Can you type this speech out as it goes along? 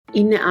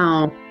In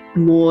our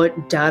more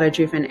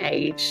data-driven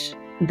age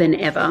than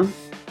ever,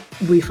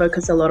 we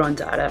focus a lot on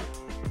data.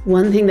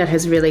 One thing that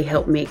has really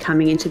helped me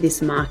coming into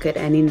this market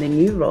and in the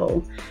new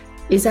role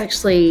is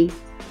actually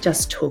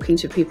just talking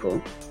to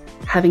people,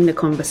 having the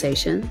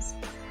conversations.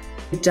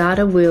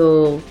 Data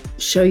will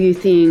show you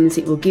things,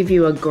 it will give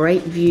you a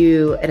great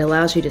view, it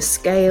allows you to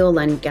scale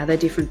and gather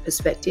different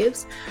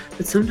perspectives,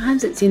 but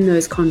sometimes it's in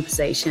those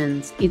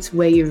conversations, it's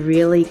where you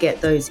really get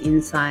those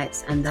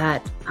insights and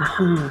that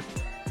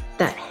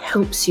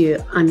helps you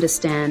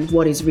understand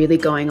what is really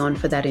going on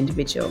for that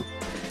individual.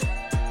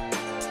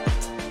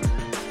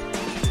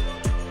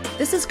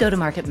 This is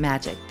Go-to-Market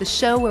Magic, the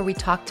show where we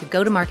talk to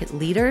go-to-market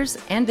leaders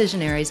and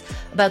visionaries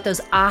about those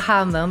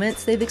aha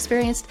moments they've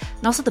experienced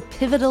and also the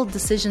pivotal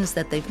decisions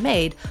that they've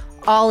made,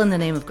 all in the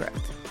name of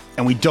growth.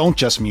 And we don't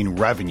just mean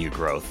revenue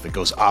growth that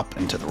goes up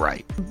and to the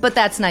right. But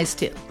that's nice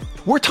too.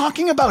 We're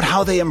talking about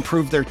how they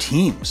improve their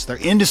teams, their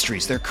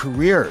industries, their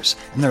careers,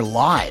 and their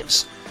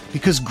lives.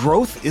 Because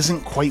growth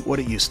isn't quite what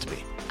it used to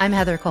be. I'm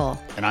Heather Cole.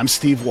 And I'm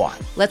Steve Watt.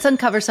 Let's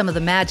uncover some of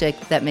the magic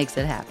that makes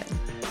it happen.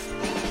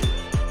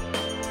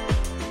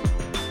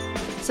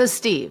 So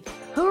Steve,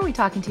 who are we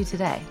talking to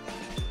today?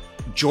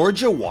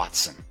 Georgia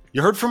Watson.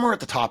 You heard from her at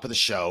the top of the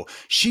show.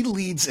 She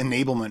leads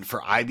enablement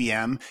for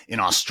IBM in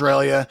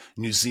Australia,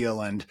 New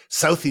Zealand,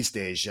 Southeast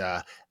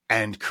Asia,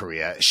 and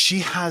Korea.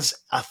 She has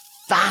a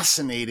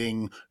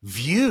fascinating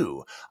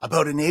view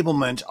about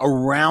enablement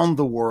around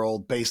the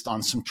world based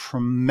on some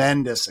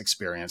tremendous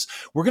experience.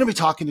 We're going to be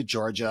talking to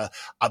Georgia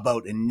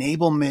about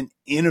enablement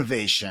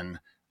innovation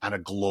at a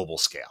global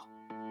scale.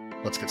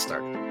 Let's get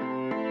started.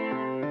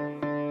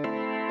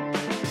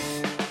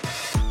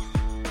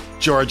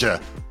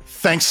 Georgia,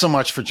 thanks so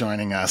much for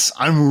joining us.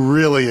 I'm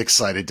really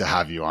excited to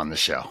have you on the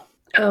show.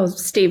 Oh,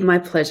 Steve, my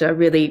pleasure.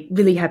 Really,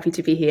 really happy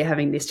to be here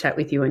having this chat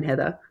with you and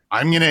Heather.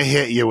 I'm going to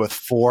hit you with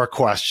 4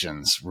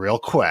 questions real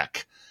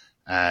quick,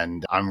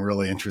 and I'm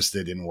really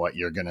interested in what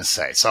you're going to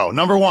say. So,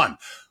 number 1,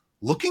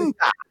 looking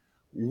back,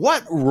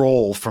 what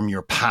role from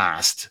your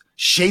past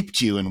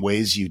shaped you in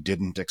ways you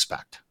didn't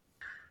expect?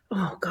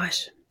 Oh,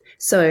 gosh.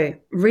 So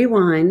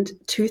rewind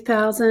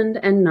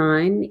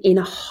 2009 in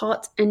a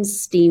hot and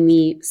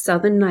steamy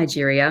southern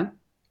Nigeria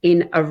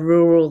in a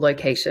rural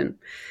location.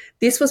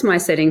 This was my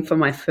setting for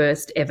my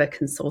first ever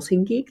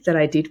consulting gig that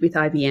I did with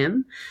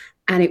IBM.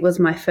 And it was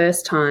my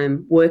first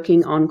time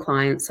working on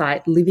client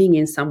site, living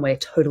in somewhere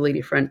totally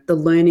different. The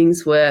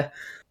learnings were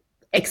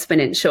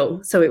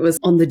exponential. So it was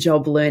on the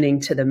job learning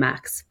to the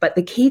max. But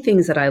the key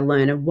things that I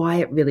learned and why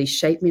it really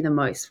shaped me the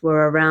most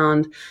were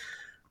around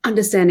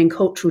understanding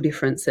cultural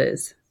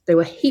differences. There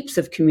were heaps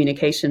of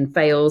communication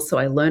fails, so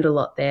I learned a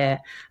lot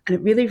there. And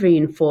it really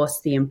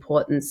reinforced the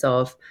importance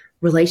of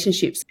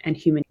relationships and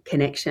human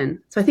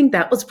connection. So I think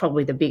that was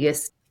probably the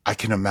biggest. I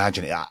can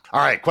imagine. Yeah.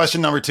 All right.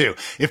 Question number 2.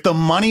 If the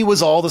money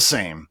was all the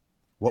same,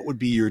 what would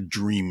be your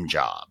dream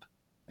job?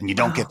 And you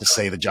don't get to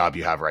say the job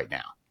you have right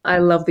now. I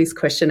love this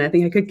question. I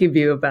think I could give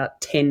you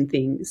about 10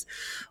 things.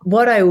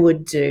 What I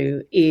would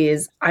do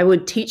is I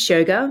would teach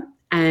yoga.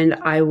 And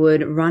I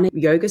would run a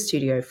yoga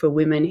studio for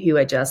women who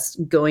are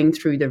just going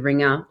through the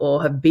ringer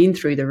or have been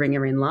through the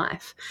ringer in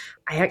life.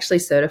 I actually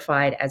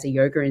certified as a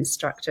yoga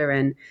instructor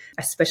and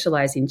I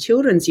specialize in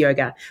children's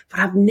yoga,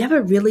 but I've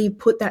never really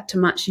put that to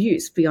much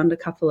use beyond a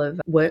couple of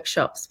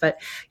workshops.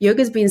 But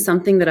yoga's been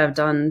something that I've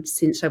done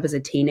since I was a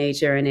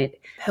teenager and it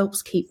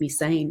helps keep me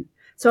sane.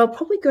 So I'll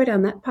probably go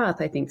down that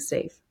path, I think,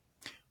 Steve.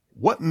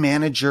 What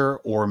manager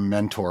or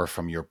mentor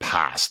from your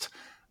past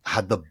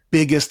had the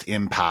biggest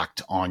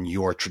impact on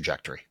your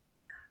trajectory?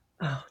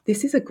 Oh,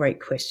 this is a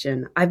great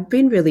question. I've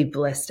been really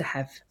blessed to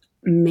have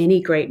many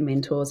great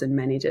mentors and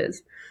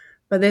managers,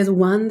 but there's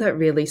one that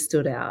really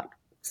stood out.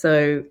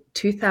 So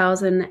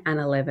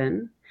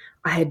 2011,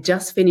 I had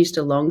just finished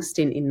a long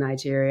stint in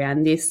Nigeria,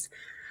 and this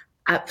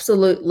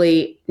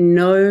absolutely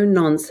no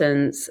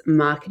nonsense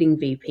marketing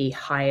VP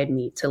hired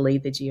me to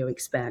lead the geo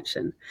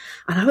expansion.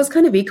 And I was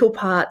kind of equal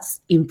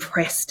parts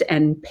impressed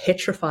and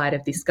petrified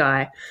of this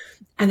guy.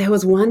 And there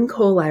was one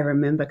call I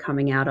remember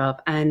coming out of,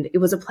 and it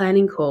was a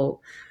planning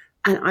call.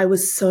 And I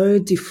was so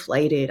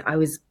deflated. I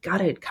was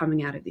gutted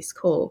coming out of this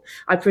call.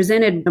 I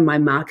presented my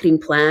marketing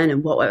plan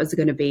and what it was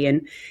going to be.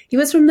 And he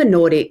was from the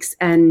Nordics.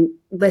 And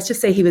let's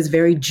just say he was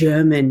very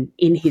German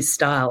in his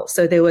style.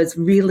 So there was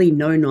really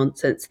no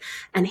nonsense.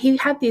 And he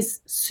had this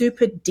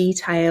super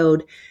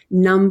detailed,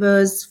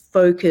 numbers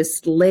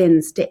focused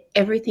lens to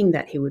everything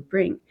that he would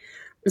bring.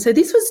 So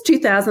this was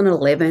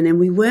 2011 and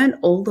we weren't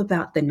all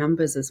about the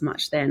numbers as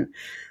much then,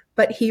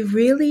 but he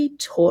really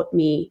taught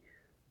me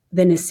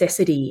the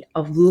necessity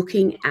of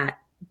looking at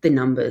the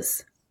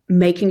numbers,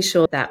 making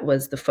sure that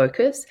was the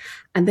focus,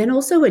 and then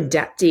also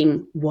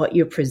adapting what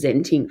you're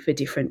presenting for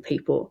different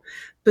people.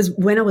 Because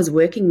when I was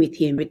working with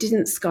him, it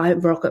didn't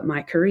skyrocket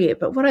my career,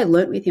 but what I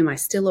learned with him, I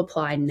still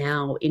apply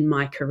now in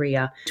my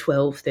career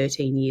 12,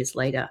 13 years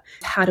later,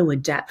 how to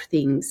adapt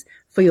things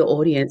for your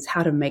audience,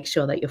 how to make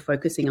sure that you're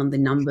focusing on the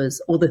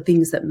numbers or the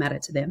things that matter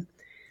to them.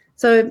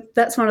 So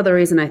that's one of the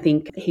reasons I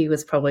think he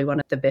was probably one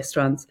of the best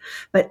ones.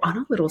 But on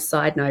a little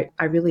side note,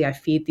 I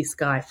feared this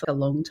guy for a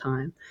long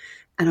time.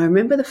 And I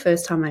remember the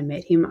first time I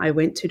met him, I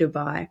went to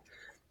Dubai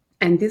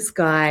and this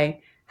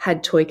guy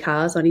had toy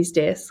cars on his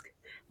desk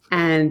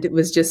and it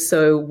was just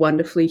so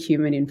wonderfully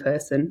human in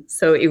person.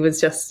 So it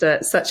was just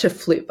such a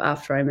flip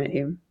after I met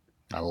him.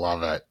 I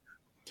love it.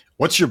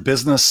 What's your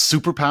business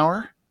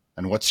superpower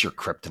and what's your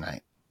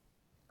kryptonite?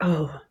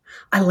 Oh,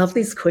 I love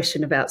this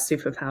question about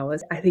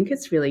superpowers. I think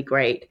it's really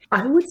great.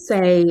 I would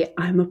say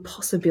I'm a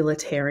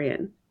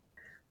possibilitarian.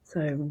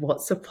 So,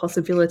 what's a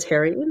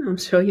possibilitarian? I'm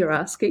sure you're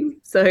asking.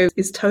 So,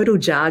 it's total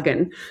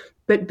jargon,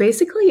 but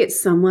basically, it's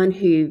someone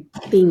who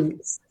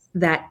thinks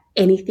that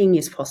anything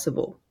is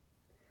possible.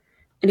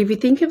 And if you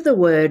think of the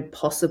word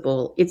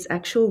possible, its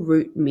actual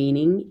root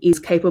meaning is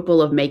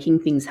capable of making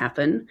things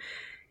happen.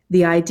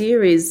 The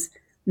idea is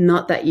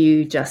not that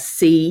you just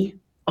see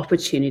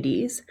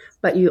opportunities,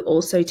 but you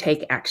also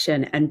take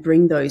action and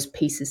bring those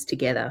pieces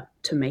together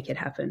to make it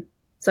happen.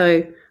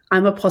 So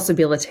I'm a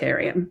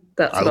possibilitarian.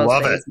 That's I what I'll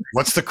love say. it.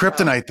 What's the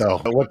kryptonite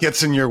though? What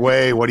gets in your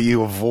way? What do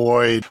you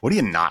avoid? What are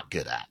you not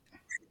good at?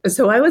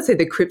 So I would say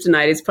the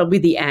kryptonite is probably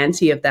the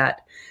anti of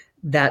that.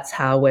 That's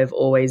how we've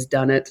always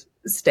done it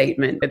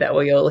statement that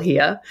we all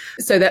hear.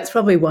 So that's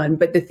probably one.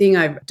 But the thing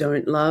I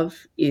don't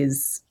love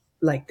is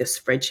like the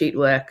spreadsheet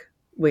work.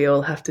 We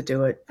all have to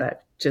do it,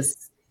 but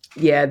just,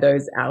 yeah,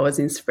 those hours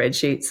in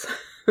spreadsheets.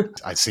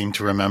 I seem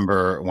to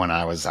remember when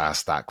I was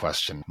asked that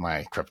question,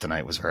 my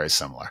kryptonite was very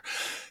similar.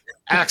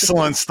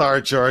 Excellent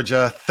start,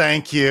 Georgia.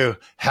 Thank you.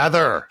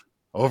 Heather,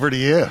 over to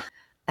you.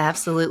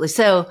 Absolutely.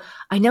 So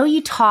I know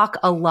you talk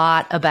a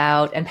lot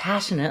about and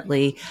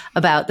passionately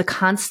about the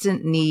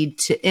constant need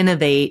to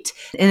innovate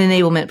in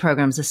enablement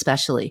programs,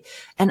 especially.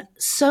 And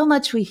so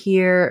much we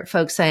hear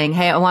folks saying,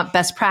 hey, I want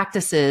best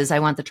practices. I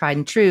want the tried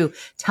and true.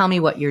 Tell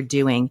me what you're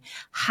doing.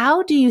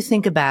 How do you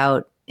think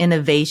about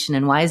innovation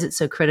and why is it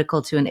so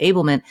critical to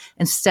enablement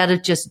instead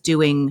of just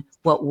doing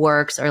what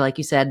works or, like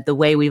you said, the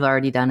way we've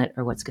already done it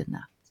or what's good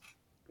enough?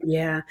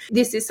 Yeah,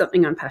 this is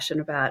something I'm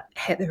passionate about,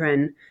 Heather,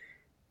 and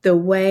the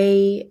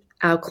way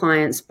our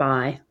clients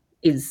buy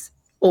is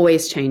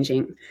always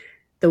changing.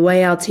 The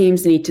way our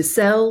teams need to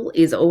sell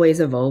is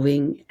always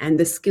evolving, and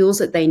the skills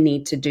that they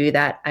need to do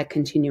that are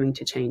continuing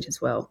to change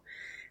as well.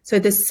 So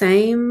the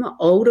same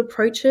old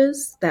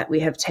approaches that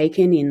we have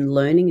taken in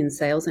learning and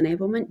sales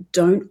enablement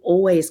don't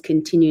always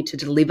continue to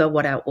deliver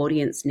what our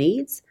audience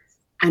needs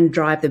and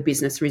drive the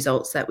business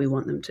results that we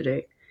want them to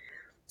do.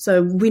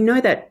 So we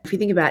know that if you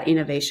think about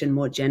innovation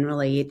more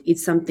generally,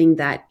 it's something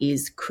that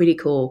is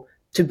critical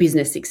to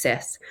business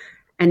success.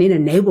 And in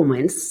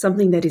enablement,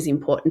 something that is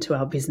important to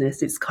our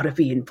business, it's got to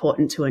be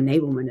important to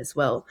enablement as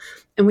well.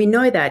 And we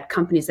know that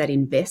companies that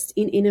invest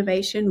in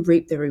innovation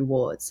reap the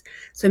rewards.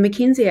 So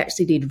McKinsey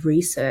actually did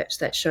research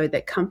that showed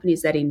that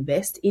companies that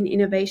invest in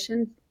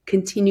innovation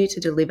continue to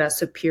deliver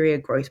superior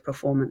growth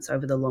performance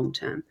over the long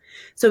term.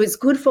 So it's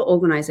good for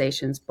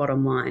organizations,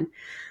 bottom line,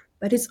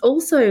 but it's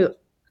also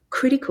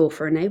critical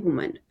for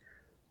enablement.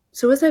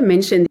 So as I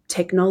mentioned,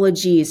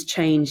 technology is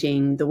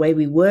changing, the way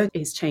we work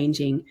is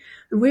changing,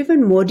 and we're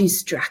even more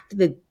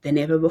distracted than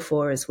ever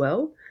before as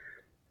well.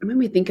 And when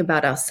we think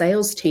about our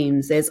sales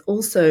teams, there's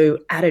also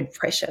added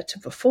pressure to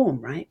perform,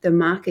 right? The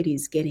market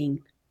is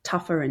getting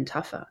tougher and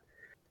tougher.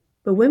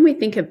 But when we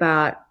think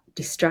about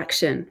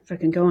distraction, if I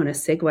can go on a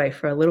segue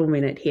for a little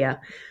minute here,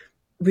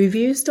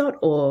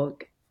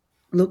 reviews.org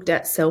looked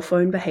at cell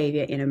phone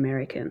behavior in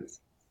Americans.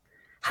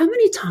 How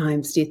many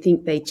times do you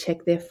think they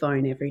check their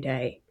phone every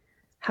day?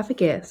 Have a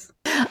guess.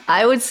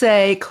 I would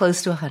say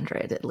close to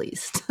 100 at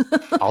least.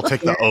 I'll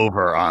take the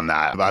over on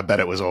that. I bet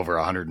it was over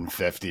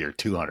 150 or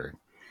 200.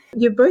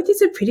 Your both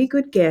is a pretty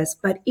good guess,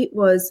 but it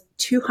was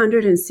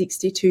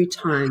 262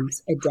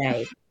 times a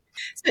day.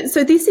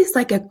 So this is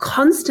like a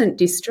constant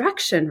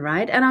distraction,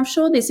 right? And I'm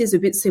sure this is a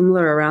bit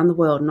similar around the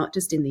world, not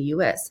just in the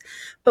US,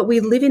 but we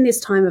live in this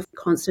time of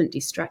constant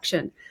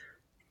distraction.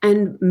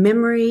 And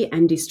memory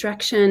and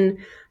distraction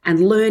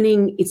and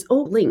learning, it's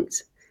all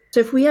linked. So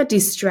if we are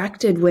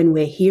distracted when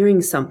we're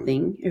hearing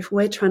something, if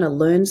we're trying to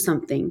learn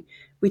something,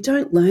 we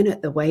don't learn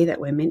it the way that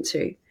we're meant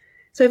to.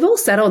 So we've all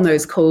sat on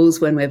those calls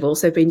when we've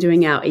also been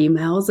doing our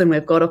emails and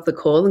we've got off the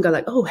call and go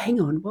like, oh, hang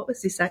on, what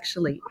was this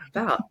actually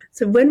about?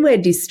 So when we're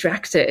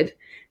distracted,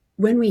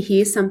 when we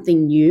hear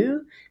something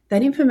new,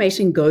 that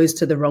information goes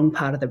to the wrong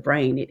part of the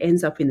brain. It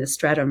ends up in the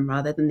stratum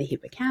rather than the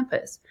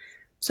hippocampus.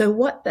 So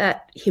what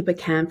that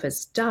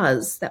hippocampus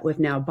does that we've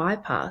now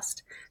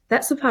bypassed,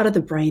 that's the part of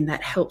the brain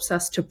that helps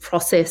us to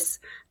process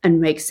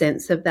and make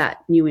sense of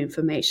that new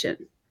information.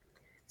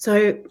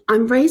 So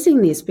I'm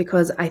raising this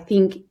because I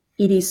think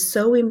it is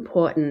so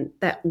important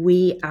that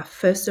we are,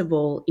 first of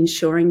all,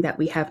 ensuring that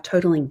we have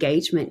total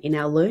engagement in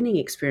our learning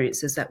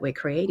experiences that we're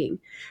creating.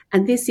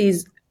 And this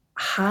is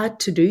hard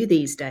to do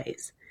these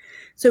days.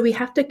 So we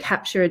have to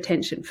capture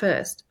attention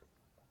first.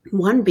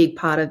 One big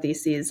part of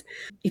this is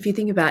if you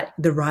think about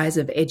the rise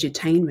of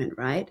edutainment,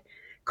 right?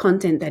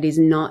 Content that is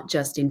not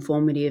just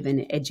informative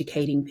and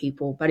educating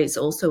people, but it's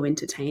also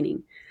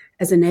entertaining.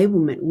 As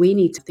enablement, we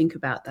need to think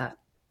about that.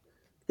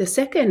 The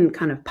second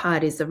kind of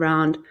part is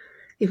around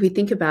if we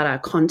think about our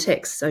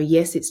context. So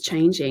yes, it's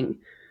changing,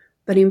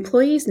 but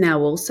employees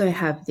now also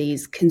have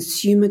these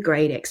consumer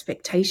grade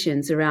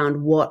expectations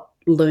around what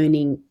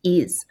learning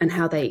is and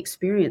how they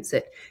experience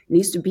it. It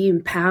needs to be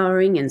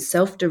empowering and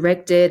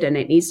self-directed, and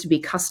it needs to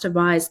be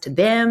customized to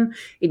them.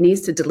 It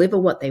needs to deliver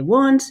what they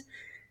want.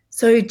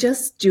 So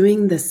just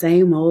doing the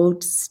same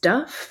old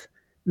stuff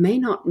may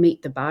not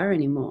meet the bar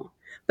anymore.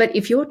 But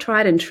if your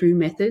tried and true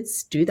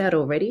methods do that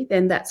already,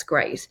 then that's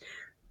great.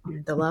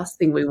 The last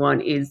thing we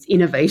want is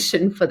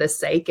innovation for the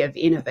sake of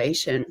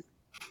innovation.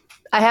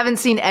 I haven't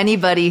seen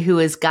anybody who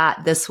has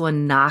got this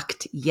one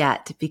knocked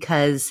yet,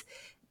 because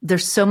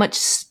there's so much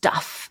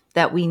stuff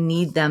that we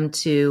need them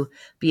to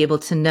be able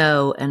to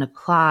know and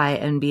apply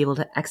and be able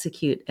to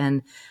execute,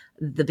 and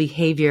the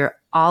behavior,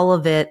 all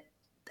of it.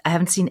 I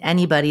haven't seen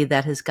anybody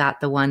that has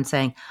got the one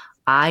saying,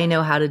 I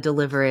know how to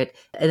deliver it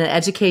in an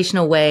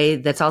educational way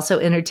that's also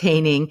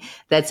entertaining,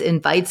 that's in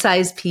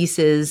bite-sized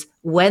pieces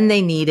when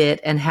they need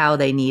it and how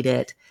they need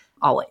it,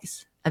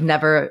 always. I've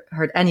never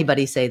heard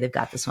anybody say they've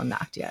got this one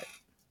knocked yet.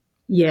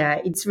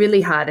 Yeah, it's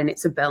really hard, and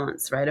it's a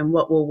balance, right? And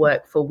what will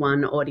work for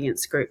one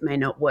audience group may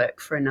not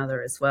work for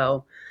another as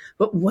well.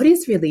 But what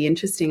is really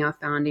interesting, I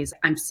found, is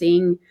I'm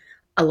seeing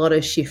a lot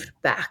of shift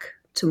back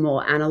to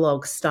more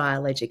analog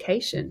style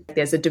education.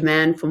 There's a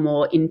demand for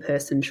more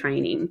in-person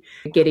training,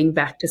 getting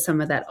back to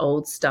some of that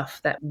old stuff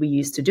that we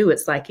used to do.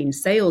 It's like in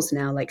sales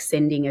now, like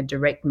sending a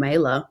direct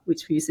mailer,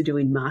 which we used to do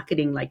in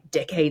marketing like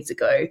decades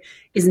ago,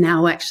 is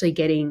now actually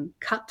getting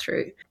cut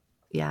through.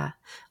 Yeah.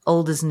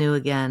 Old is new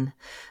again.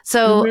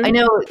 So I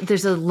know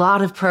there's a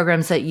lot of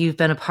programs that you've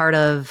been a part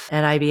of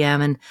at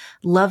IBM, and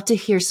love to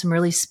hear some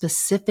really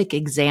specific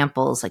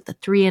examples, like the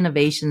 3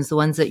 innovations, the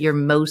ones that you're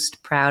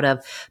most proud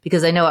of,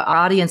 because I know our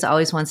audience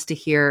always wants to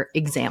hear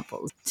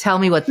examples. Tell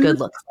me what good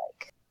looks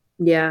like.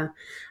 Yeah.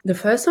 The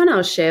first one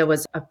I'll share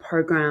was a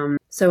program.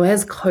 So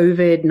as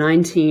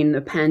COVID-19,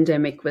 the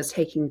pandemic was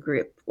taking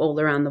grip all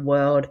around the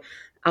world,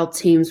 our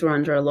teams were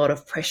under a lot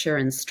of pressure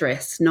and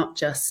stress, not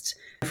just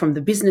from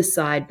the business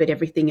side, but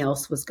everything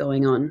else was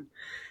going on.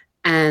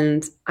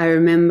 And I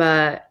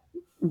remember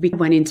we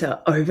went into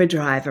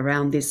overdrive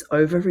around this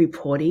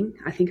over-reporting.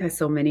 I think I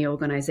saw many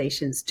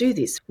organizations do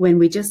this when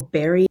we just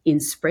bury in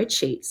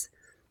spreadsheets.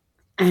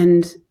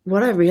 And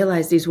what I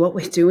realized is what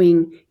we're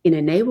doing in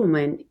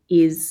enablement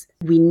is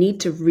we need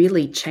to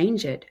really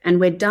change it. And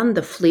we're done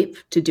the flip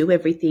to do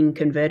everything,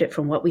 convert it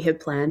from what we had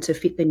planned to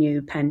fit the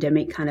new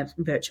pandemic kind of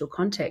virtual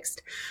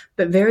context.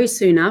 But very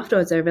soon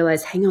afterwards, I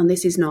realized, hang on,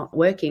 this is not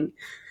working.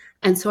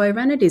 And so I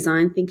ran a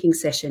design thinking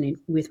session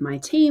with my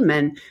team,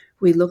 and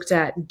we looked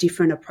at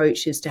different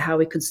approaches to how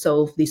we could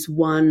solve this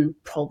one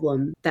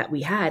problem that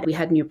we had. We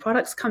had new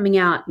products coming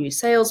out, new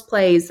sales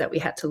plays that we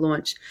had to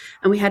launch,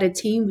 and we had a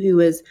team who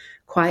was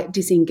quite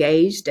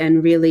disengaged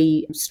and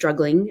really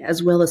struggling,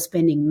 as well as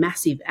spending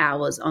massive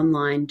hours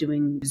online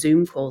doing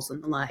Zoom calls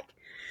and the like.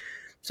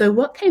 So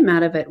what came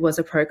out of it was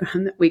a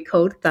program that we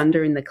called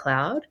Thunder in the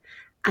Cloud.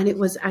 And it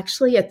was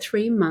actually a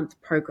 3-month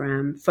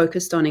program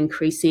focused on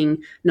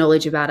increasing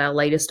knowledge about our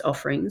latest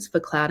offerings for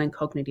cloud and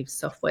cognitive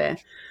software.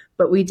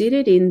 But we did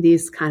it in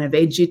this kind of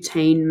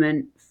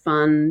edutainment,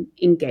 fun,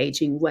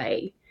 engaging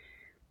way.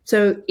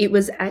 So it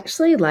was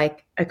actually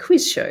like a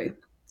quiz show.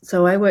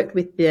 So I worked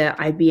with the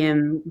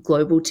IBM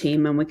global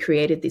team, and we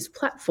created this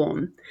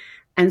platform.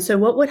 And so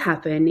what would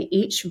happen,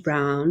 each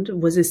round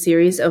was a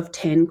series of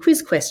 10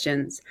 quiz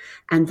questions.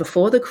 And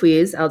before the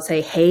quiz, I would say,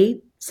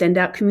 hey, send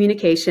out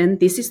communication.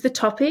 This is the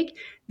topic.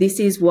 This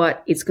is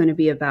what it's going to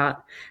be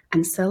about.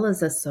 And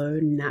sellers are so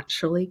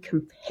naturally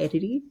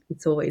competitive.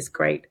 It's always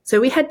great.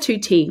 So we had 2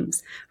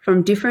 teams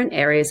from different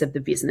areas of the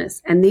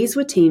business. And these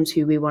were teams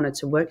who we wanted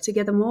to work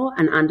together more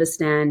and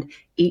understand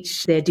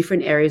each their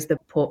different areas of the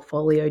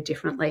portfolio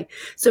differently.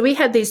 So we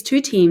had these 2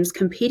 teams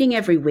competing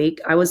every week.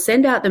 I would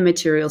send out the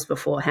materials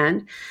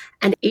beforehand.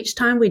 And each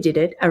time we did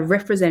it, a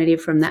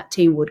representative from that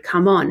team would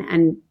come on,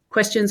 and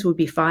questions would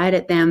be fired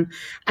at them,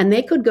 and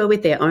they could go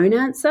with their own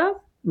answer,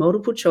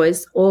 multiple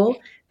choice, or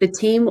the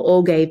team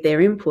all gave their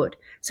input.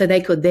 So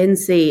they could then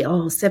see,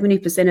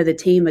 70% of the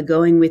team are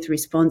going with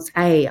response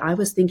A. I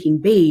was thinking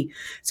B.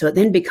 So it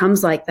then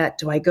becomes like that.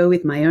 Do I go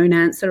with my own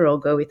answer or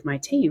go with my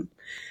team?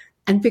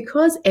 And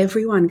because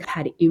everyone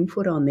had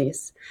input on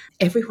this,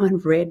 everyone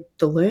read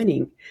the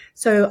learning.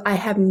 So I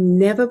have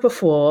never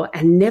before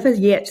and never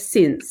yet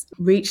since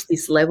reached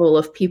this level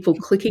of people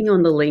clicking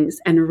on the links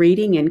and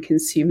reading and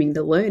consuming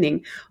the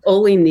learning,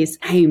 all in this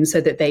aim so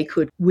that they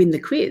could win the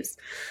quiz.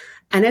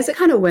 And as it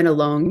kind of went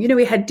along,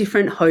 we had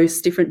different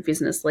hosts, different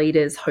business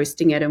leaders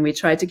hosting it, and we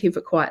tried to keep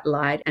it quite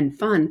light and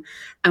fun.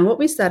 And what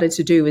we started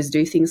to do was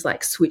do things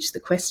like switch the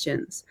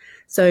questions.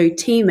 So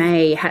team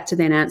A had to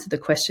then answer the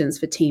questions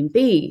for team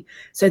B.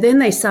 So then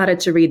they started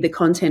to read the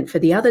content for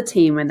the other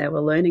team when they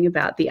were learning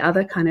about the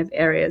other kind of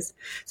areas.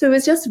 So it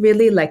was just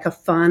really like a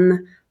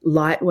fun,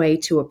 light way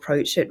to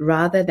approach it,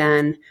 rather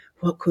than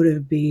what could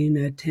have been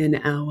a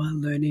 10-hour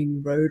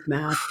learning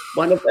roadmap,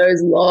 one of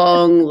those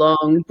long,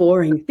 long,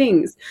 boring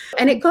things.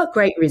 And it got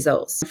great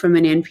results. From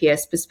an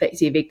NPS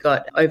perspective, it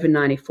got over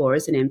 94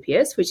 as an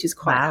NPS, which is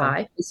quite Wow.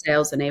 high for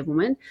sales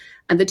enablement.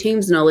 And the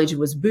team's knowledge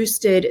was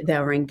boosted. They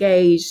were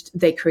engaged.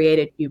 They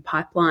created new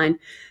pipeline.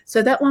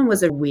 So that one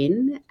was a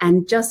win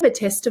and just a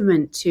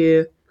testament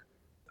to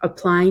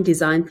applying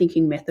design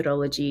thinking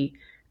methodology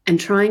and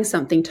trying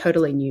something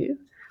totally new.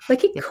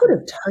 Like it Yep. could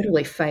have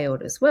totally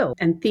failed as well.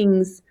 And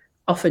things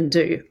often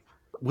do.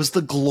 Was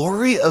the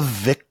glory of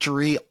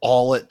victory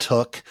all it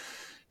took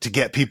to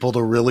get people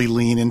to really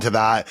lean into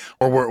that?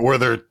 Or were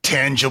there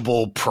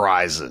tangible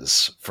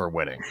prizes for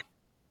winning?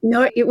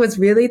 No, it was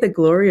really the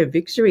glory of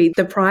victory.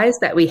 The prize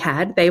that we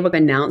had, they were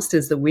announced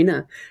as the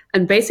winner.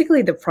 And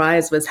basically the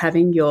prize was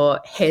having your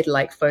head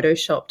like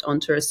photoshopped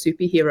onto a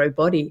superhero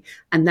body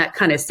and that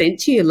kind of sent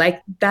to you.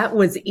 Like that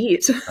was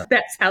it.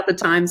 That's how the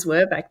times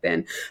were back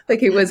then.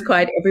 Like it was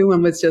quite,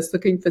 everyone was just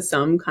looking for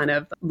some kind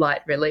of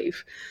light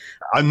relief.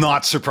 I'm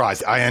not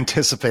surprised. I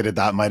anticipated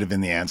that might have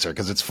been the answer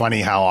because it's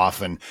funny how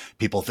often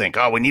people think,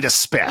 oh, we need a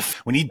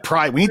spiff. We need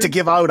pride. We need to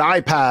give out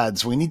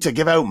iPads. We need to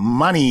give out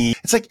money.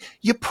 It's like,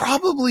 you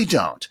probably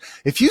don't.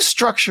 If you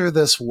structure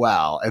this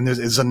well and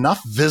there's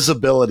enough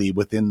visibility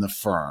within the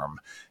firm,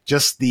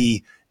 just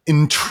the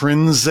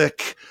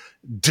intrinsic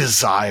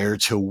desire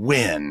to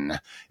win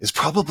is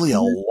probably a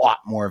lot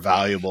more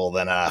valuable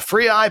than a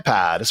free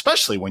iPad,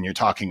 especially when you're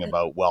talking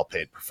about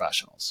well-paid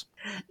professionals.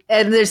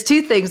 And there's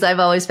two things I've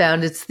always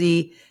found. It's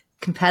the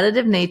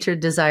competitive nature,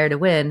 desire to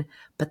win,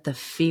 but the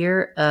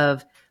fear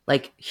of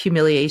like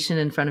humiliation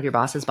in front of your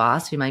boss's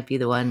boss, who might be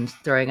the one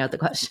throwing out the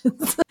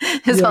questions,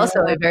 is also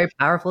a very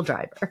powerful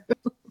driver.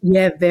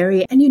 Yeah,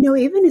 very. And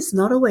even it's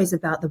not always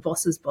about the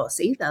boss's boss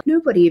either.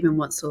 Nobody even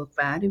wants to look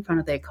bad in front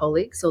of their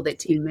colleagues or their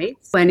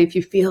teammates. And if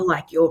you feel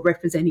like you're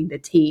representing the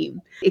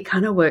team, it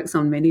kind of works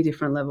on many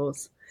different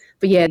levels.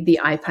 But yeah, the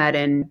iPad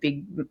and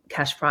big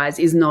cash prize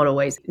is not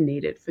always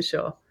needed for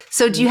sure.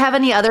 So do you have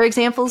any other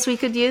examples we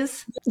could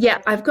use?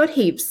 Yeah, I've got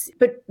heaps,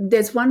 but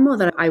there's one more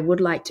that I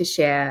would like to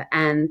share.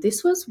 And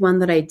this was one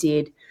that I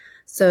did.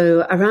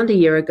 So around a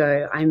year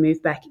ago, I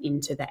moved back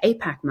into the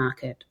APAC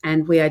market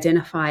and we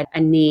identified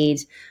a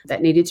need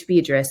that needed to be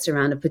addressed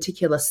around a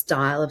particular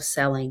style of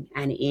selling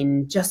and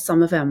in just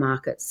some of our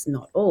markets,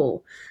 not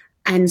all.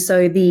 And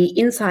so the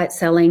Insight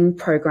Selling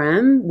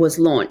program was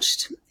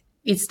launched.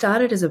 It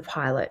started as a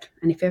pilot.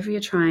 And if ever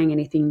you're trying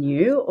anything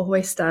new,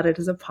 always start it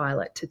as a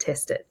pilot to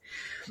test it.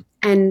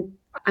 And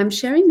I'm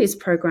sharing this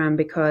program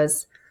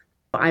because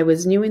I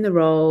was new in the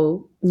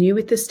role, new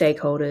with the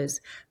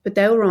stakeholders, but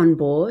they were on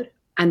board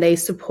and they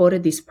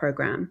supported this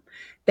program.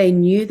 They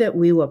knew that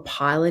we were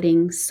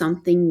piloting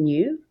something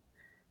new.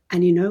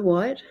 And you know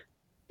what?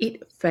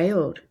 It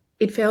failed.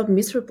 It failed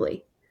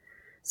miserably.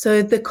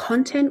 So the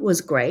content was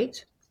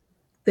great.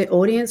 The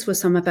audience was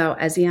some of our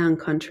ASEAN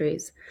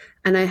countries.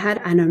 And I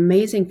had an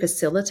amazing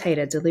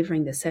facilitator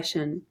delivering the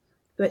session,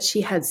 but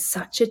she had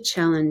such a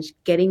challenge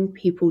getting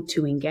people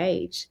to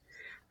engage.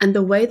 And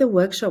the way the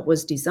workshop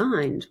was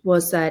designed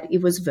was that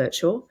it was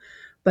virtual,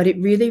 but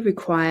it really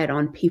required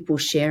on people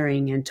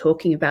sharing and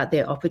talking about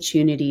their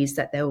opportunities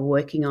that they were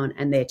working on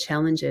and their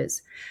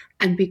challenges.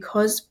 And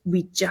because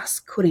we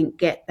just couldn't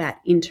get that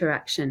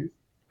interaction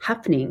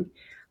happening,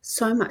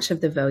 so much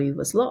of the value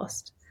was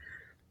lost.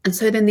 And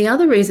so then the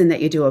other reason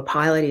that you do a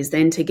pilot is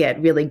then to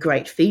get really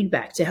great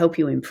feedback to help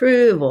you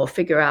improve or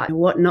figure out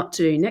what not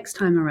to do next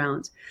time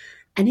around.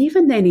 And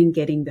even then in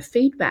getting the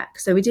feedback.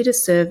 So we did a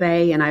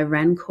survey and I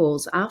ran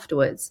calls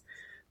afterwards,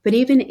 but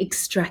even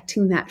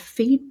extracting that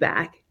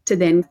feedback to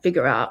then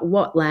figure out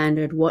what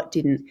landed, what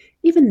didn't,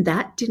 even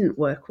that didn't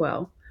work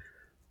well.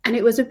 And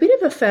it was a bit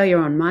of a failure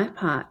on my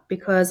part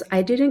because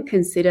I didn't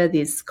consider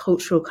these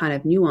cultural kind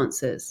of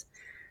nuances.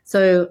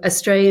 So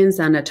Australians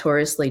are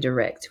notoriously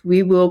direct.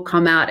 We will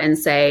come out and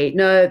say,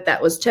 no,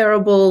 that was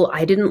terrible.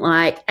 I didn't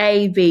like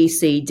A, B,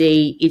 C,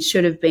 D. It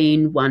should have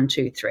been 1,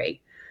 2,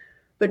 3.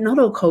 But not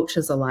all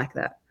cultures are like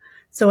that.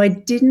 So I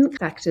didn't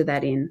factor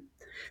that in.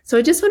 So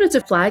I just wanted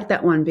to flag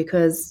that one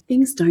because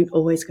things don't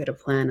always go to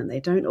plan and they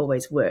don't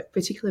always work,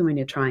 particularly when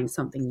you're trying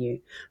something new.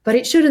 But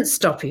it shouldn't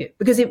stop you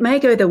because it may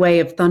go the way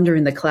of Thunder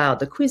in the Cloud,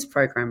 the quiz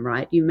program,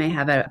 right? You may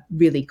have a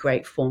really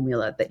great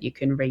formula that you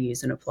can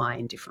reuse and apply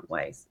in different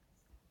ways.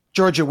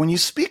 Georgia, when you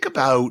speak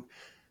about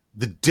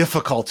the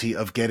difficulty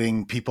of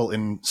getting people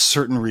in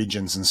certain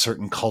regions and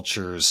certain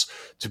cultures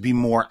to be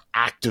more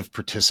active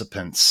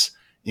participants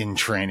in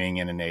training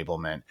and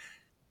enablement,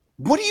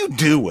 what do you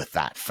do with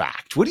that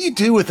fact? What do you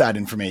do with that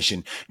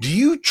information? Do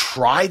you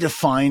try to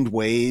find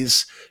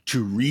ways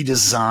to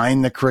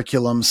redesign the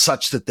curriculum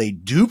such that they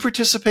do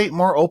participate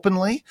more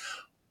openly?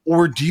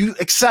 Or do you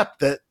accept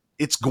that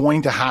it's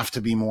going to have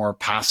to be more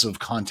passive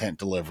content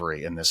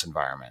delivery in this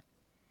environment?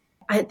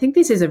 I think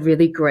this is a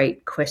really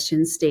great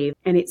question, Steve,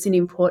 and it's an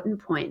important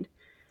point.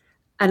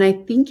 And I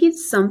think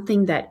it's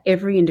something that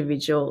every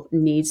individual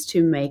needs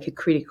to make a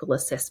critical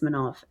assessment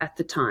of at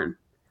the time.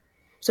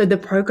 So the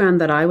program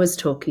that I was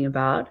talking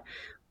about,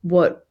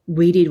 what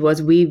we did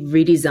was we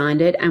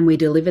redesigned it and we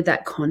delivered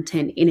that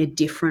content in a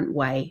different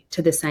way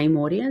to the same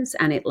audience,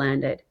 and it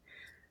landed.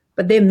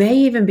 But there may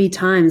even be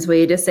times where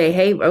you just say,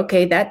 hey,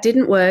 okay, that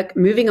didn't work.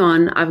 Moving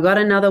on. I've got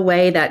another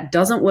way that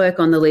doesn't work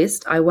on the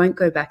list. I won't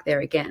go back there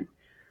again.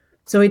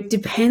 So it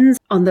depends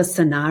on the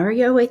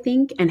scenario, I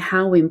think, and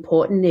how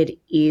important it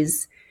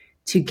is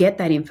to get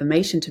that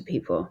information to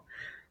people.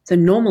 So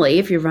normally,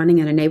 if you're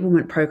running an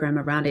enablement program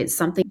around it, it's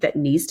something that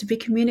needs to be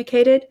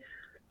communicated.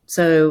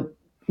 So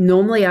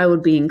normally I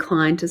would be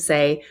inclined to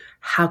say,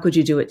 how could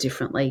you do it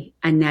differently?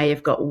 And now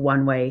you've got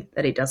one way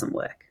that it doesn't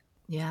work.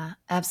 Yeah,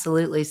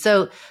 absolutely.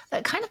 So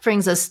that kind of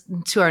brings us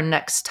to our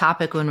next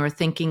topic when we're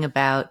thinking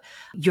about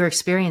your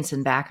experience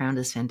and background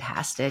is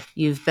fantastic.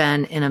 You've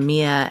been in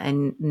EMEA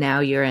and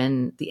now you're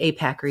in the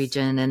APAC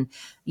region and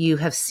you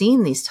have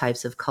seen these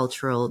types of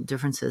cultural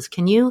differences.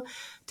 Can you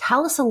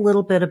tell us a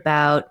little bit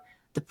about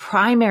the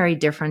primary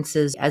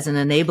differences as an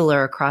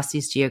enabler across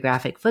these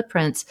geographic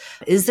footprints?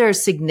 Is there a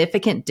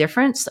significant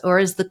difference, or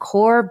is the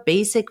core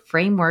basic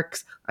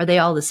frameworks, are they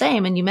all the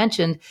same? And you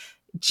mentioned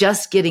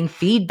just getting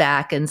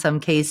feedback in some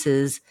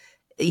cases,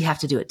 you have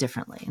to do it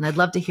differently. And I'd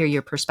love to hear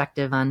your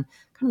perspective on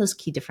kind of those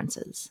key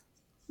differences.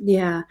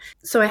 Yeah.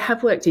 So I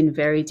have worked in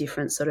very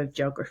different sort of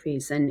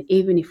geographies. And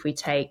even if we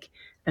take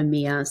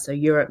EMEA, so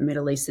Europe,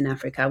 Middle East, and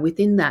Africa,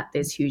 within that,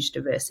 there's huge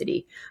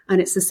diversity. And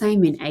it's the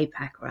same in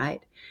APAC,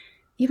 right?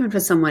 Even for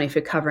someone, if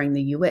you're covering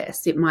the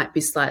US, it might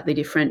be slightly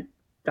different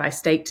by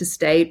state to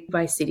state,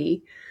 by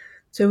city.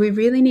 So we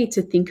really need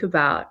to think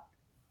about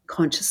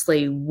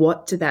consciously,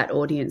 what do that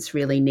audience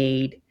really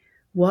need?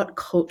 What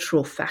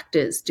cultural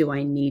factors do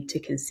I need to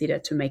consider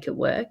to make it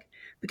work?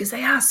 Because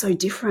they are so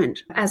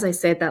different. As I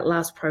said, that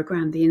last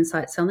program, the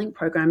Insight Selling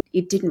program,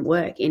 it didn't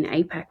work in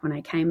APAC when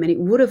I came, and it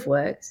would have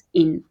worked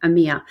in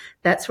EMEA.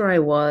 That's where I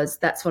was.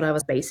 That's what I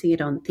was basing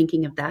it on,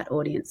 thinking of that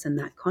audience and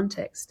that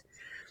context.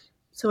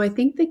 So I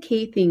think the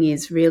key thing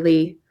is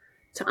really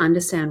to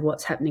understand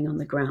what's happening on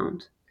the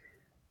ground.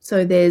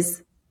 So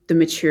there's the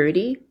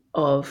maturity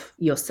of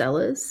your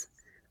sellers.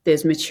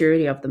 There's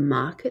maturity of the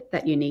market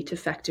that you need to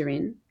factor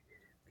in.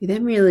 You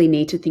then really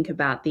need to think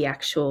about the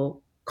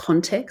actual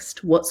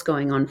context, what's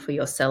going on for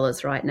your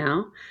sellers right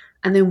now,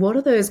 and then what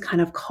are those kind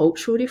of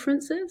cultural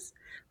differences?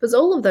 Because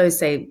all of those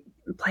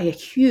play a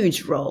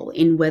huge role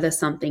in whether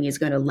something is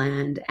going to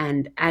land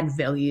and add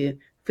value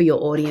for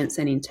your audience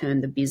and in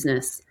turn the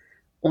business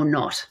or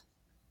not.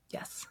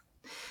 Yes.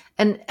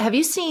 And have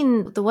you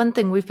seen, the one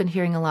thing we've been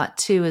hearing a lot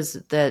too is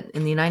that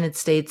in the United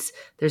States,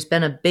 there's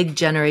been a big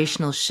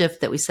generational shift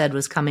that we said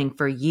was coming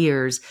for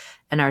years.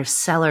 And our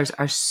sellers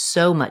are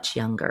so much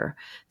younger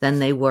than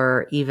they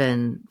were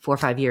even 4 or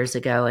 5 years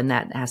ago. And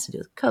that has to do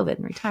with COVID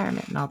and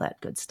retirement and all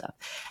that good stuff.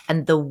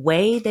 And the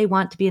way they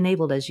want to be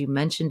enabled, as you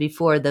mentioned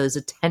before, those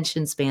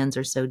attention spans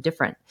are so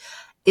different.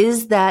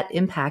 Is that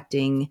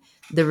impacting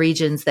the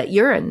regions that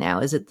you're in now?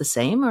 Is it the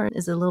same or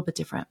is it a little bit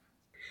different?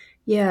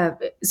 Yeah,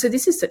 so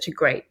this is such a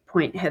great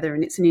point, Heather,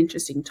 and it's an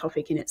interesting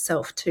topic in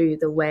itself too,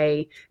 the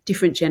way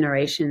different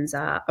generations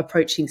are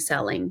approaching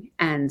selling,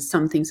 and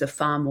some things are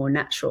far more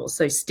natural.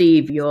 So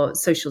Steve, your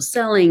social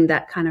selling,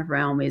 that kind of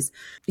realm is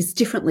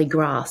differently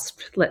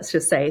grasped, let's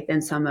just say,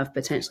 than some of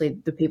potentially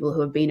the people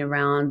who have been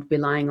around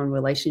relying on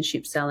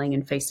relationship selling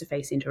and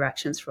face-to-face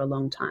interactions for a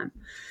long time.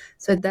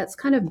 So that's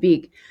kind of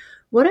big.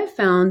 What I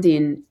found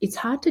it's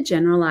hard to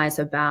generalize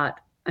about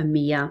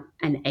EMEA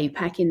and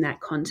APAC in that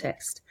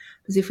context.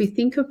 Because if we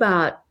think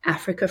about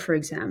Africa, for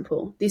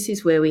example, this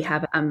is where we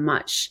have a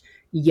much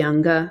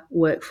younger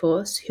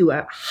workforce who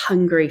are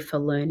hungry for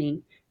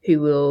learning, who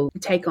will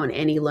take on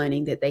any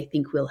learning that they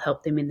think will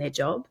help them in their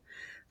job,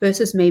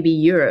 versus maybe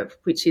Europe,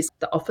 which is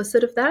the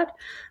opposite of that.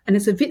 And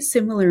it's a bit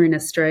similar in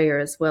Australia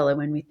as well. And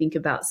when we think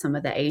about some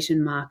of the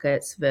Asian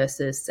markets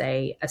versus,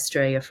 say,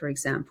 Australia, for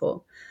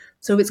example.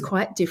 So it's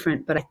quite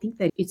different, but I think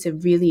that it's a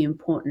really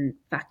important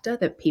factor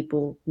that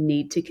people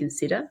need to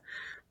consider.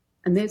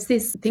 And there's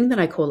this thing that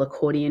I call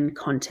accordion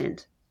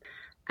content.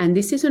 And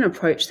this is an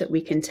approach that we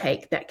can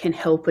take that can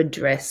help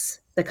address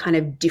the kind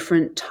of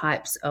different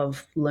types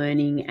of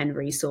learning and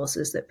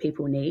resources that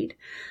people need.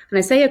 And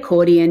I say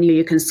accordion,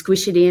 you can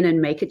squish it in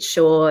and make it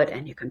short,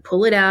 and you can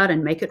pull it out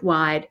and make it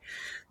wide.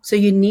 So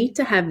you need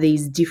to have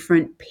these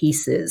different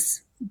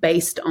pieces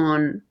based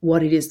on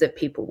what it is that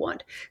people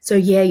want. So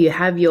yeah, you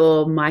have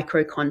your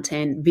micro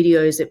content,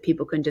 videos that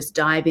people can just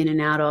dive in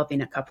and out of in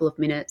a couple of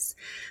minutes.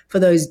 For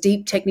those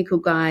deep technical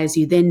guys,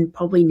 you then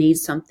probably need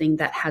something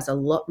that has a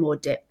lot more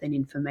depth and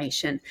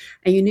information.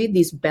 And you need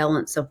this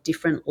balance of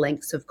different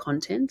lengths of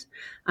content.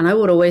 And I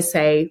would always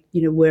say,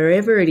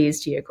 wherever it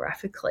is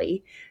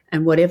geographically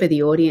and whatever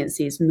the audience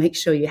is, make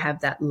sure you have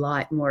that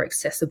light, more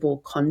accessible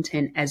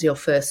content as your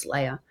first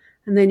layer.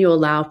 And then you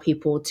allow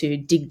people to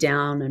dig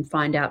down and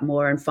find out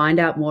more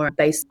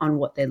based on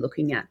what they're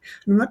looking at.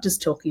 I'm not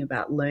just talking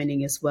about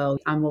learning as well.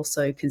 I'm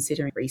also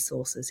considering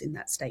resources in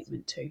that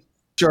statement too.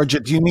 Georgia,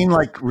 do you mean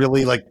like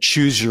really like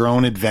choose your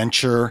own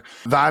adventure?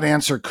 That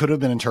answer could have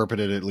been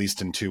interpreted at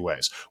least in two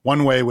ways.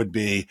 One way would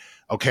be,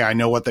 okay, I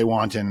know what they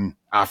want in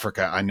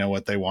Africa. I know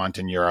what they want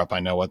in Europe. I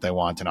know what they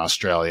want in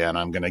Australia, and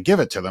I'm going to give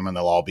it to them, and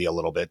they'll all be a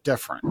little bit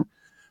different.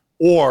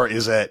 Or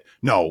is it,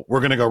 no,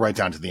 we're going to go right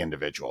down to the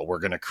individual. We're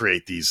going to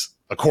create these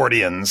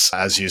accordions,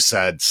 as you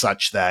said,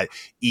 such that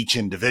each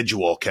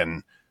individual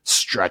can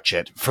stretch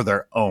it for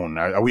their own.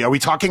 Are we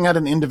talking at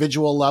an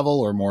individual level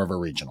or more of a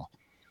regional?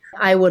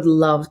 I would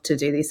love to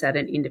do this at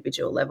an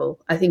individual level.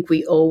 I think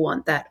we all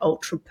want that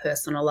ultra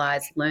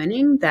personalized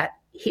learning that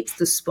hits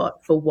the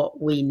spot for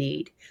what we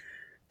need.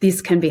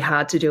 This can be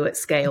hard to do at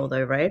scale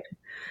though, right?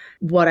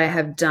 What I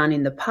have done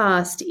in the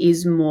past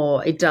is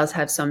more, it does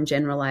have some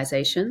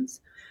generalizations,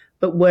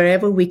 but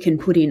wherever we can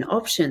put in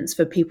options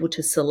for people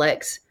to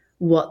select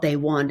what they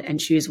want and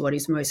choose what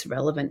is most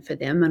relevant for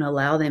them and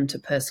allow them to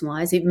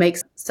personalize, it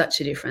makes such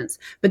a difference.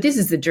 But this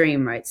is the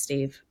dream, right,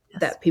 Steve?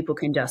 Yes. That people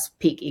can just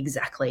pick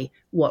exactly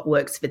what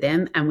works for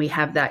them. And we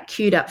have that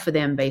queued up for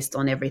them based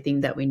on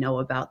everything that we know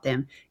about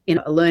them in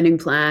a learning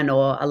plan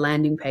or a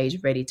landing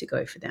page ready to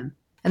go for them.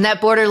 And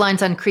that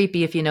borderline's on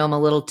creepy. If you know them a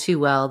little too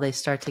well, they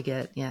start to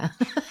get, yeah.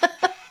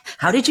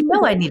 How did you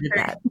know I needed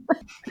that?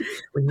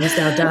 We used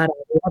our data,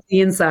 we have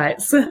the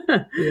insights.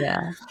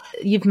 Yeah.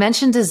 You've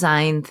mentioned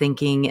design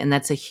thinking, and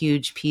that's a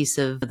huge piece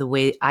of the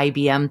way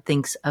IBM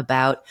thinks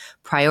about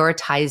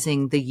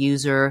prioritizing the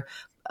user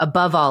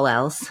above all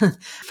else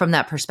from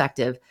that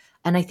perspective.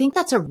 And I think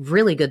that's a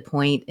really good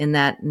point in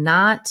that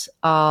not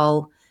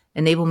all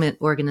enablement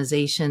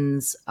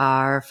organizations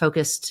are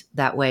focused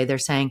that way. They're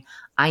saying,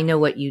 I know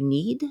what you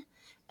need,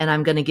 and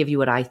I'm going to give you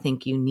what I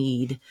think you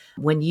need.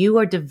 When you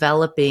are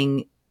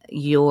developing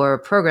your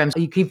programs,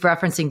 you keep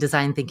referencing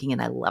design thinking,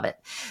 and I love it.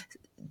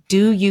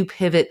 Do you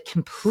pivot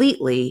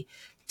completely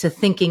to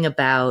thinking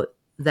about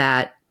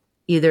that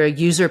either a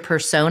user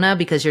persona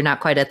because you're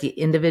not quite at the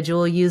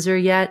individual user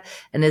yet?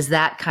 And is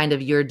that kind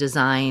of your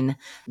design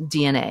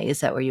DNA? Is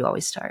that where you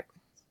always start?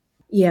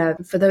 Yeah,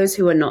 for those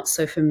who are not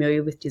so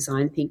familiar with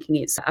design thinking,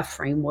 it's a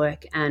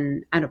framework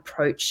and an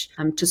approach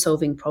to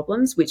solving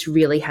problems, which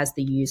really has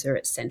the user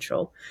at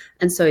central.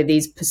 And so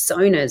these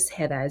personas,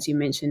 Heather, as you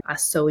mentioned, are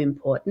so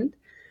important.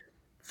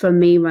 For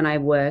me, when I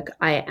work,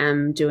 I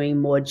am doing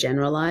more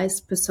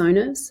generalized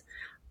personas.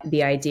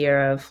 The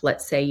idea of,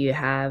 let's say you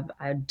have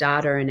a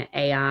data and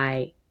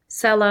AI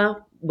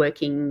seller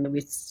working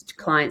with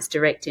clients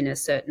direct in a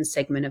certain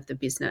segment of the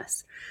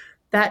business.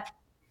 That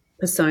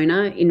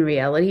persona in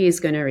reality is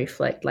going to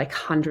reflect like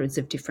hundreds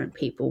of different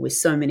people with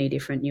so many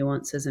different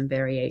nuances and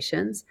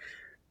variations.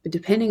 But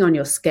depending on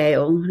your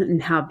scale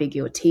and how big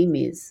your team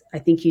is, I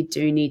think you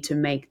do need to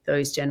make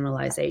those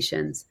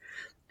generalizations.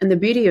 And the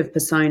beauty of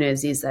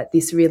personas is that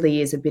this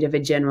really is a bit of a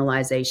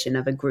generalization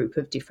of a group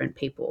of different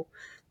people.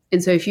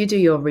 And so if you do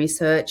your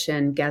research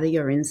and gather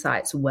your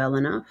insights well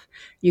enough,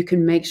 you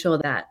can make sure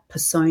that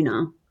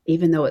persona,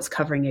 even though it's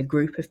covering a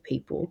group of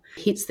people,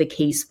 hits the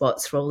key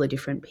spots for all the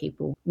different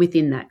people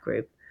within that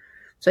group.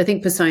 So I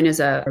think personas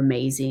are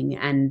amazing,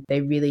 and they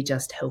really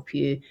just help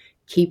you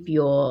keep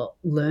your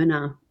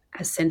learner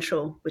as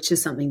central, which is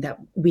something that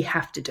we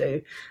have to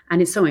do.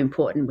 And it's so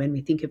important when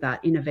we think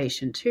about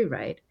innovation too,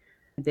 right?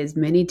 There's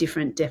many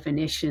different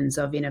definitions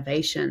of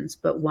innovations,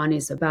 but one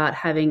is about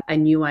having a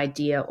new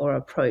idea or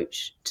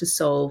approach to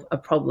solve a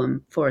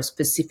problem for a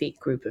specific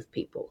group of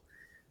people.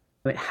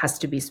 It has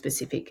to be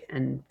specific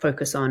and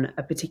focus on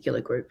a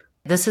particular group.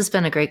 This has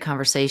been a great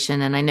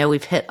conversation, and I know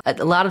we've hit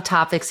a lot of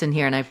topics in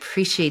here, and I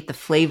appreciate the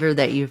flavor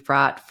that you've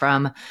brought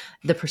from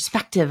the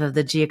perspective of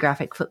the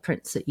geographic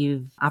footprints that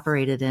you've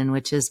operated in,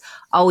 which is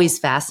always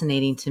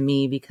fascinating to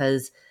me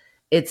because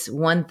it's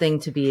one thing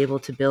to be able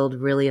to build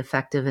really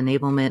effective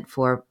enablement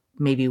for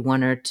maybe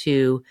one or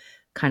two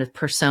kind of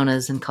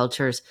personas and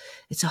cultures.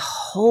 It's a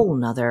whole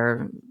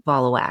nother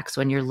ball of wax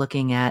when you're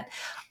looking at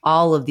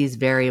all of these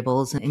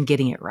variables and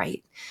getting it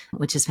right,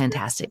 which is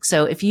fantastic.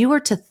 So if you were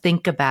to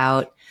think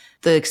about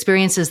the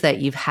experiences that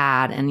you've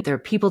had, and there are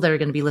people that are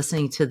going to be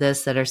listening to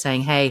this that are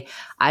saying, hey,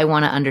 I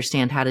want to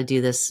understand how to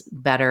do this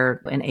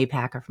better in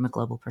APAC or from a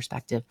global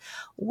perspective.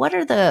 What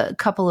are the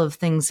couple of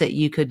things that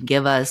you could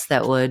give us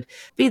that would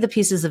be the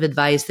pieces of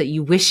advice that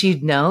you wish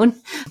you'd known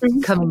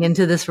coming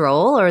into this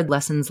role, or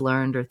lessons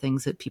learned, or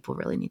things that people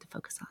really need to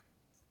focus on?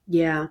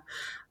 Yeah.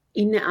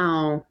 In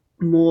our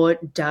more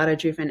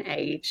data-driven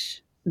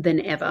age than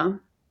ever,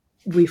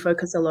 we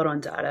focus a lot on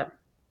data.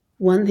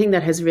 One thing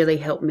that has really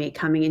helped me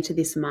coming into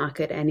this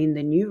market and in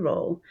the new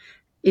role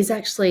is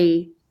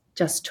actually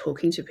just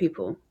talking to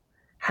people,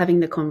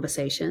 having the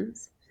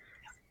conversations.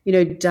 You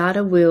know,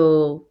 data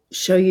will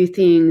show you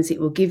things. It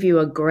will give you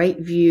a great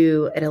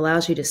view. It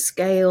allows you to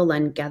scale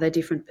and gather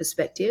different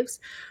perspectives.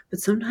 But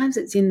sometimes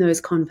it's in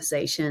those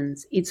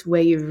conversations. It's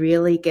where you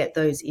really get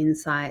those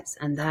insights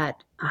and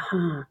that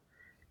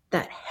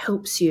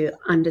helps you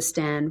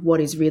understand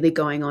what is really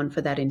going on for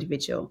that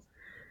individual.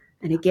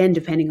 And again,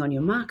 depending on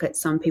your market,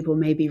 some people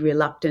may be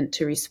reluctant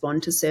to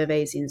respond to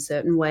surveys in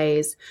certain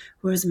ways,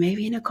 whereas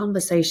maybe in a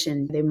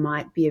conversation, they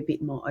might be a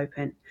bit more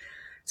open.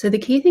 So the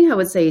key thing I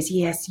would say is,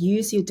 yes,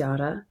 use your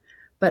data,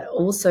 but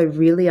also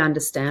really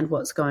understand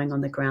what's going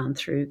on the ground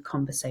through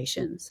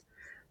conversations.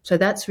 So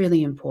that's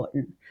really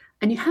important.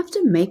 And you have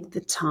to make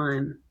the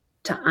time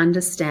to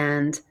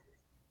understand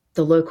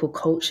the local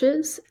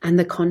cultures and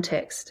the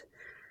context.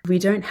 We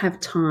don't have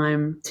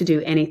time to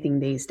do anything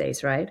these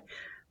days, right?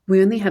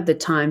 We only have the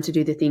time to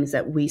do the things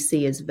that we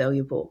see as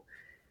valuable.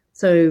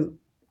 So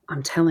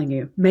I'm telling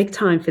you, make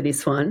time for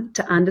this one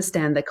to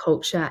understand the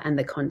culture and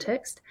the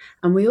context.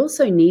 And we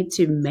also need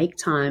to make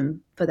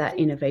time for that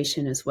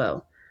innovation as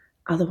well.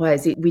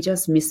 Otherwise, we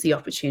just miss the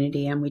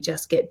opportunity and we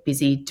just get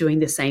busy doing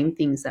the same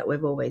things that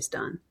we've always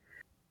done.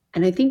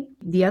 And I think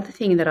the other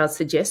thing that I'll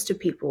suggest to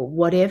people,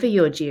 whatever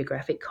your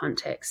geographic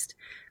context,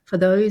 for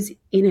those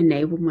in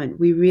enablement,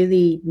 we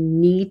really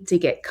need to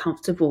get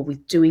comfortable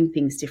with doing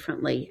things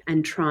differently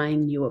and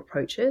trying new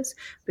approaches,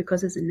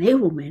 because as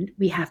enablement,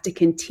 we have to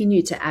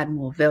continue to add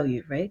more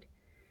value, right?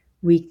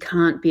 We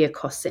can't be a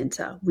cost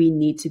center. We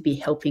need to be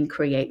helping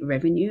create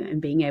revenue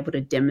and being able to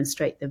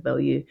demonstrate the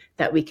value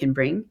that we can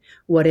bring,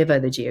 whatever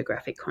the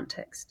geographic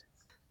context.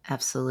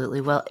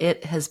 Absolutely. Well,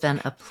 it has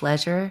been a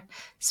pleasure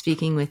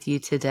speaking with you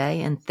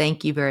today, and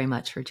thank you very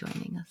much for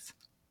joining us.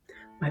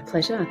 My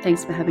pleasure.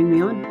 Thanks for having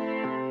me on.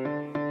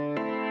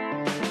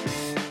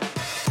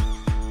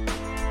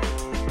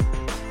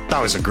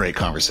 That was a great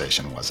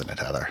conversation, wasn't it,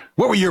 Heather?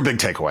 What were your big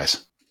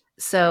takeaways?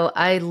 So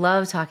I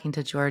love talking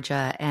to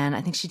Georgia, and I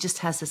think she just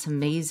has this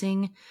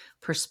amazing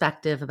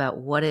perspective about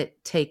what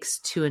it takes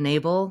to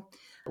enable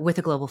with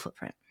a global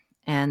footprint.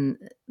 And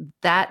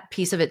that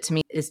piece of it to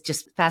me is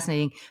just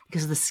fascinating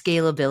because of the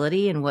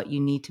scalability and what you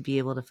need to be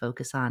able to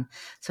focus on.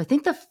 So I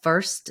think the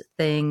first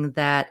thing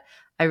that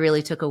I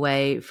really took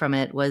away from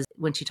it was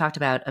when she talked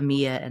about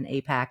EMEA and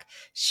APAC,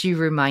 she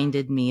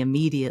reminded me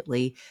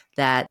immediately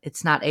that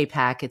it's not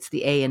APAC, it's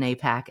the A in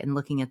APAC, and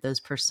looking at those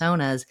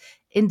personas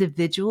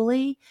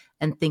individually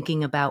and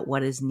thinking about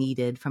what is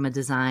needed from a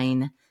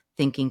design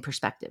thinking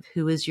perspective.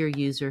 Who is your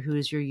user? Who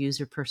is your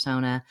user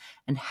persona?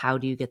 And how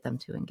do you get them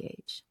to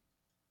engage?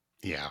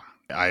 Yeah,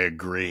 I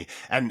agree.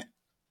 And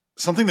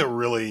something that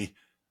really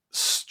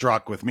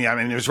struck with me, I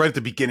mean, it was right at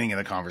the beginning of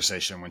the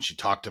conversation when she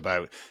talked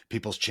about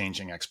people's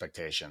changing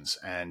expectations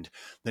and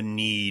the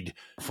need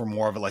for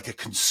more of a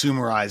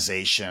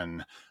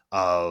consumerization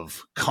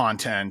of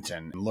content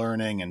and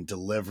learning and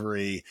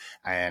delivery,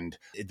 and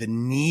the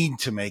need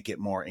to make it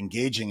more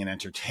engaging and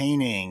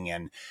entertaining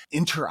and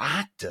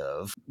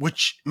interactive,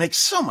 which makes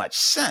so much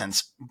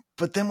sense.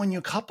 But then when you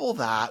couple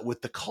that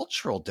with the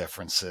cultural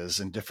differences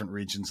in different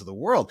regions of the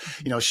world,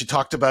 she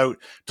talked about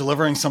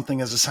delivering something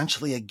as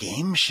essentially a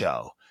game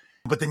show.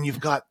 But then you've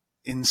got,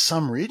 in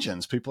some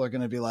regions, people are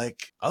going to be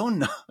like, oh,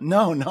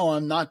 no,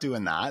 I'm not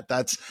doing that.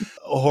 That's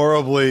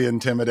horribly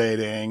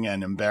intimidating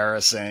and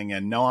embarrassing.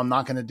 And no, I'm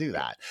not going to do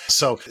that.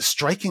 So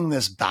striking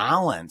this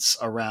balance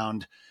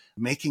around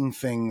making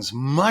things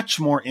much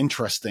more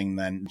interesting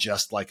than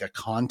just like a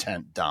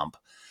content dump,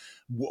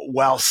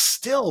 while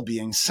still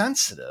being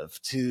sensitive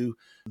to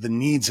the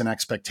needs and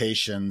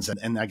expectations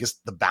and I guess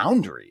the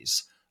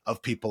boundaries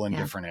of people in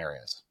different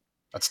areas.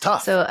 That's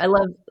tough. So I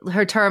love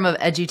her term of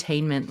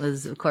edutainment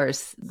was, of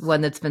course,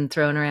 one that's been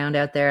thrown around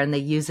out there, and they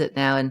use it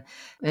now. And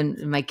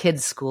in my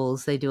kids'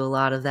 schools, they do a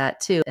lot of that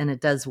too, and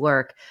it does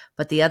work.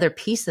 But the other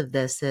piece of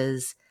this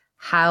is,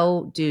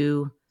 how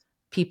do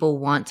people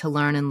want to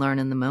learn and learn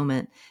in the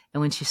moment? And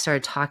when she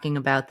started talking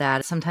about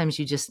that, sometimes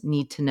you just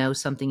need to know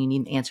something. You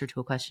need an answer to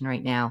a question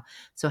right now.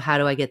 So how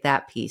do I get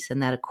that piece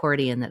and that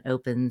accordion that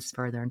opens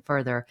further and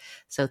further?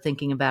 So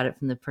thinking about it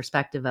from the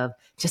perspective of,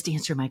 just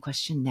answer my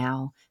question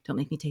now. Don't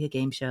make me take a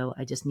game show.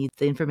 I just need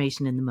the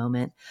information in the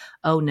moment.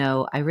 Oh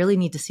no, I really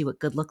need to see what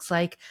good looks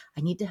like.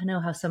 I need to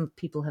know how some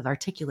people have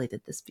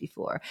articulated this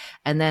before.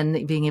 And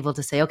then being able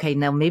to say, okay,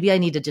 now maybe I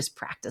need to just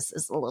practice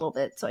this a little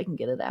bit so I can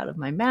get it out of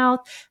my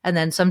mouth. And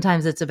then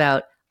sometimes it's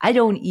about, I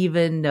don't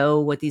even know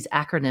what these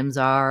acronyms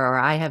are, or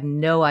I have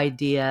no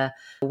idea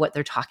what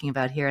they're talking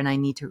about here. And I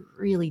need to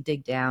really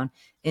dig down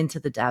into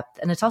the depth.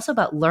 And it's also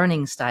about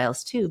learning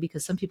styles too,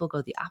 because some people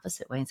go the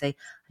opposite way and say,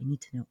 I need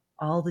to know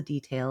all the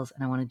details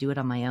and I want to do it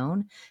on my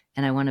own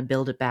and I want to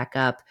build it back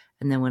up.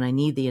 And then when I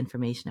need the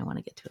information, I want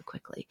to get to it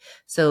quickly.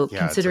 So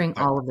considering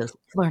all of those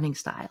learning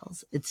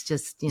styles, it's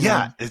just,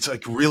 it's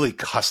like really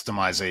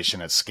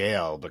customization at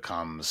scale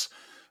becomes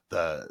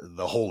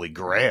the holy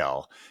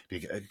grail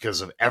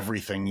because of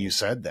everything you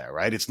said there,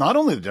 right? It's not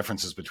only the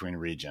differences between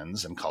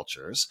regions and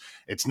cultures.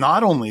 It's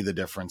not only the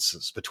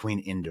differences between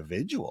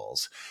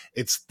individuals.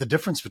 It's the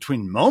difference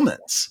between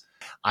moments.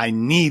 I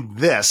need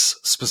this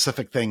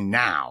specific thing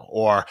now,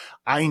 or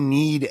I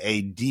need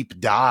a deep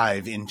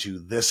dive into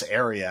this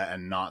area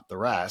and not the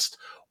rest,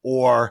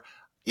 or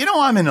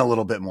I'm in a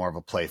little bit more of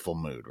a playful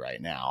mood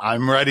right now.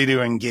 I'm ready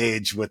to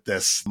engage with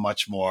this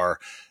much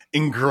more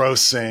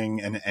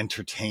engrossing and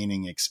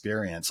entertaining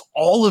experience.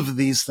 All of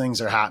these things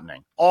are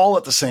happening all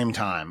at the same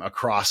time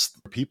across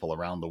people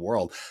around the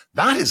world.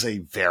 That is a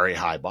very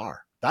high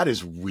bar. That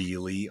is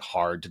really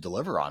hard to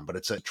deliver on, but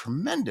it's a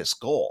tremendous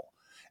goal.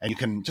 And you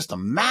can just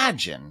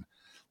imagine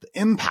the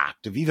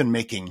impact of even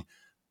making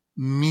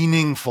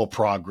meaningful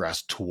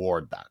progress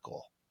toward that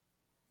goal.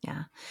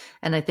 Yeah.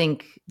 And I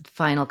think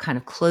final kind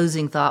of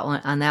closing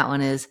thought on that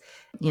one is,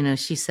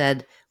 she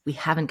said, we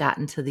haven't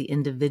gotten to the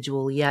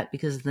individual yet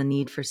because of the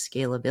need for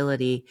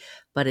scalability,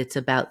 but it's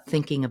about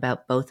thinking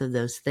about both of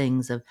those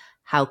things of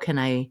how can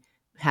I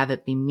have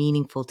it be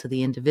meaningful to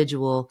the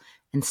individual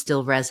and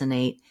still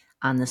resonate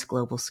on this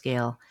global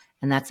scale.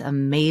 And that's an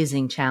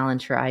amazing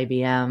challenge for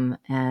IBM.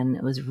 And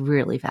it was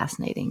really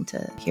fascinating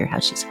to hear how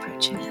she's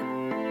approaching it.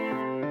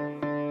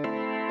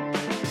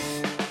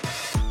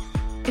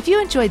 If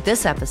you enjoyed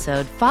this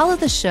episode, follow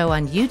the show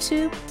on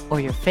YouTube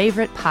or your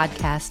favorite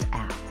podcast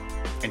app.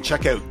 And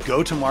check out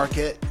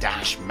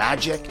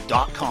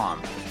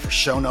go-to-market-magic.com for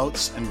show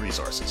notes and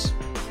resources.